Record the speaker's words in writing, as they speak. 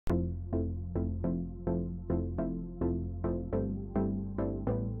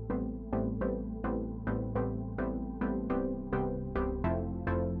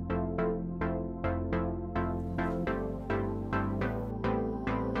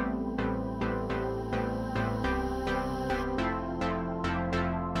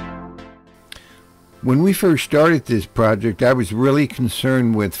When we first started this project, I was really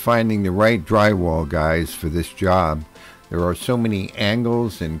concerned with finding the right drywall guys for this job. There are so many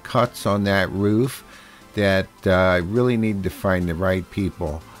angles and cuts on that roof that I really needed to find the right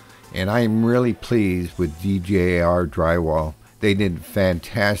people. And I am really pleased with DJR Drywall. They did a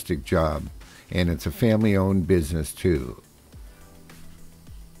fantastic job, and it's a family-owned business too.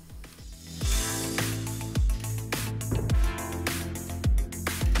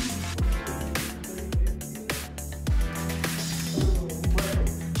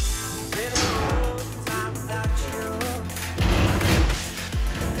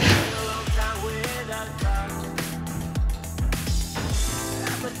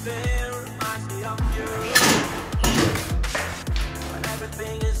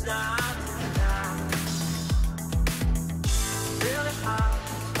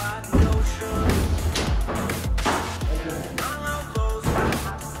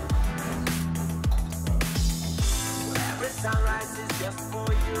 Sunrise is just for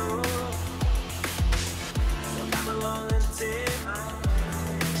you. So come along and take my hand.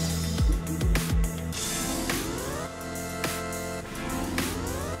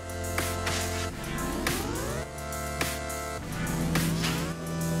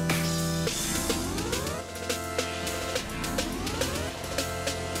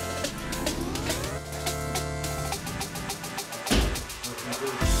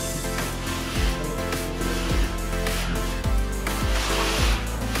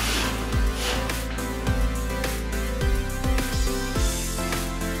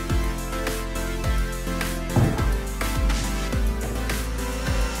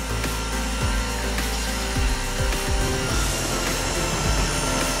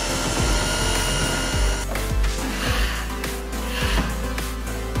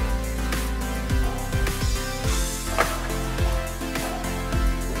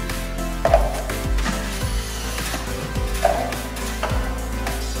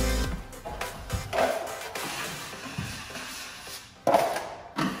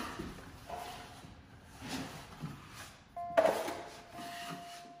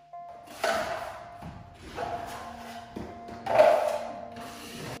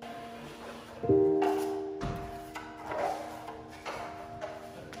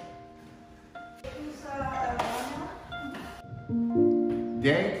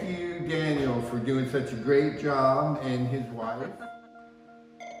 Thank you, Daniel, for doing such a great job, and his wife.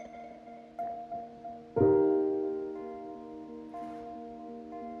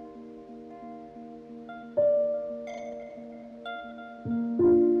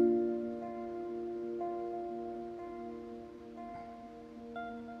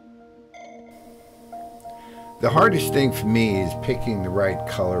 The hardest thing for me is picking the right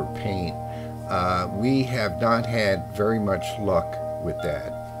color paint. We have not had very much luck with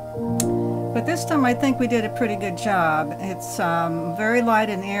that. But this time I think we did a pretty good job. It's very light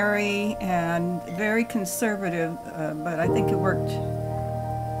and airy and very conservative, but I think it worked